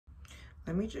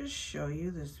Let me just show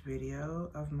you this video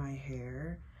of my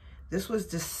hair. This was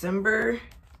December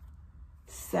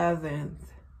 7th.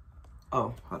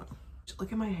 Oh, hold on. Just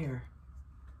look at my hair.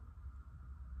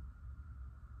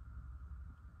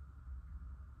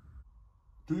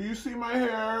 Do you see my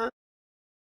hair?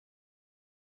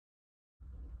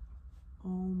 Oh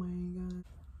my God.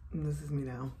 And this is me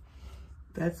now.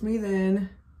 That's me then.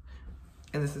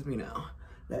 And this is me now.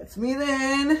 That's me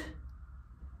then.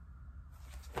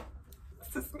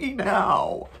 This is me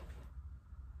now.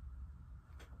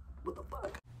 What the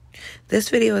fuck? This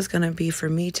video is going to be for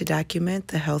me to document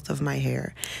the health of my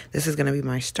hair. This is going to be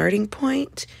my starting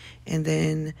point, and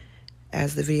then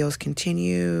as the videos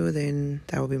continue, then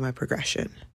that will be my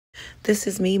progression. This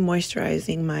is me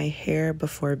moisturizing my hair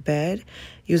before bed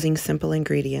using simple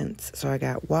ingredients. So I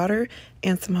got water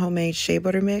and some homemade shea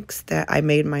butter mix that I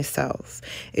made myself.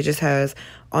 It just has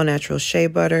all natural shea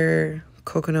butter,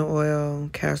 coconut oil,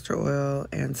 castor oil,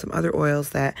 and some other oils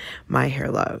that my hair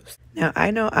loves. Now,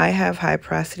 I know I have high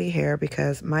porosity hair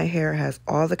because my hair has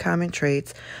all the common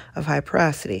traits of high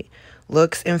porosity.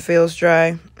 Looks and feels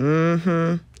dry.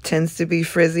 Tends to be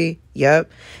frizzy.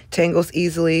 Yep. Tangles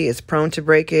easily. Is prone to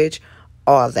breakage.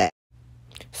 All that.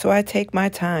 So I take my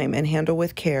time and handle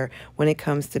with care when it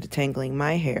comes to detangling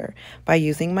my hair by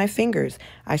using my fingers.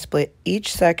 I split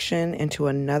each section into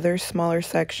another smaller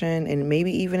section and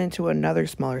maybe even into another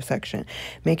smaller section,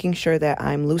 making sure that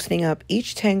I'm loosening up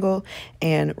each tangle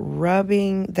and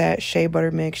rubbing that shea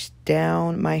butter mix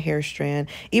down my hair strand,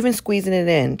 even squeezing it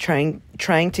in, trying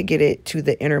to get it to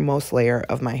the innermost layer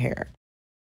of my hair.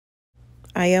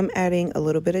 I am adding a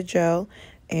little bit of gel,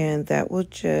 and that will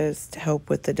just help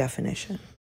with the definition.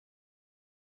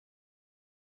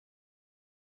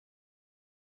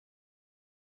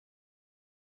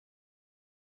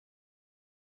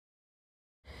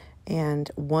 And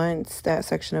once that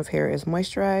section of hair is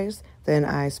moisturized, then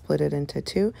I split it into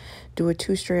two, do a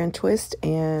 2-strand twist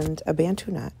and a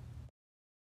Bantu knot.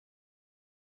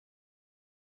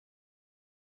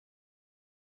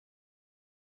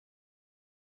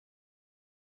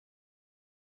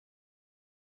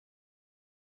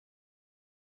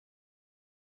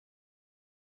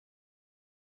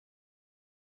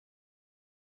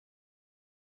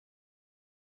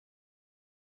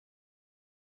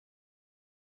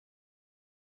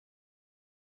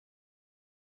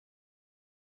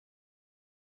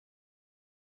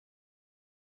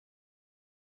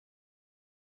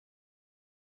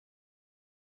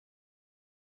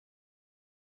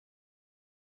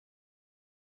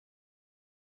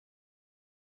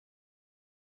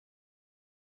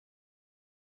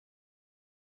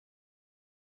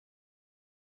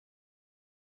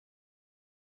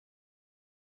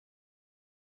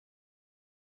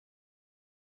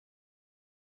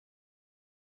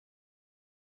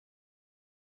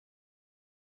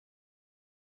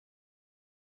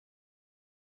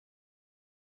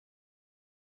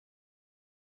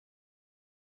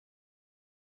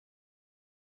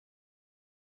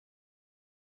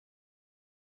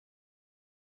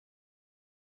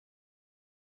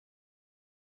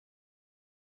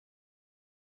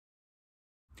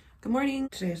 Good morning.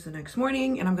 Today is the next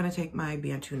morning and I'm going to take my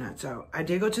Bantu knot out. I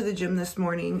did go to the gym this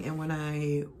morning, and when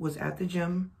I was at the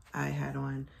gym, I had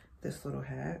on this little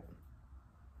hat.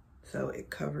 So it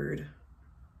covered,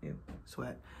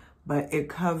 sweat, but it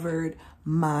covered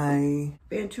my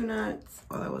Bantu knots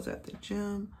while I was at the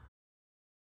gym.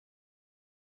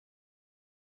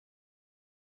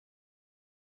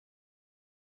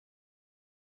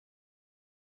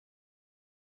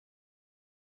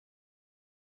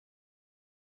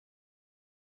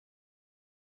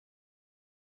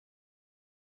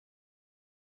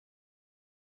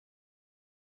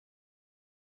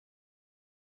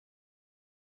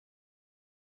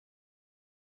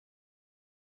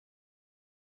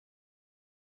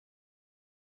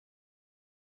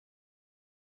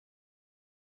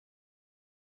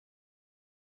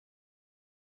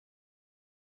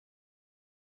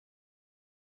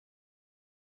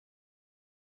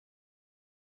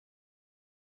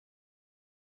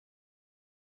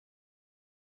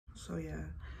 So yeah,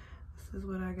 this is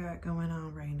what I got going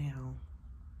on right now.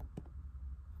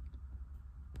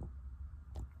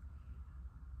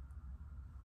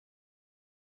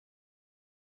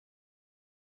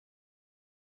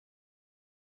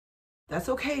 That's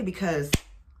okay because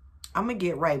I'm gonna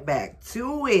get right back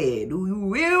to it.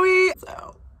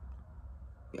 So,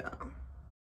 yeah.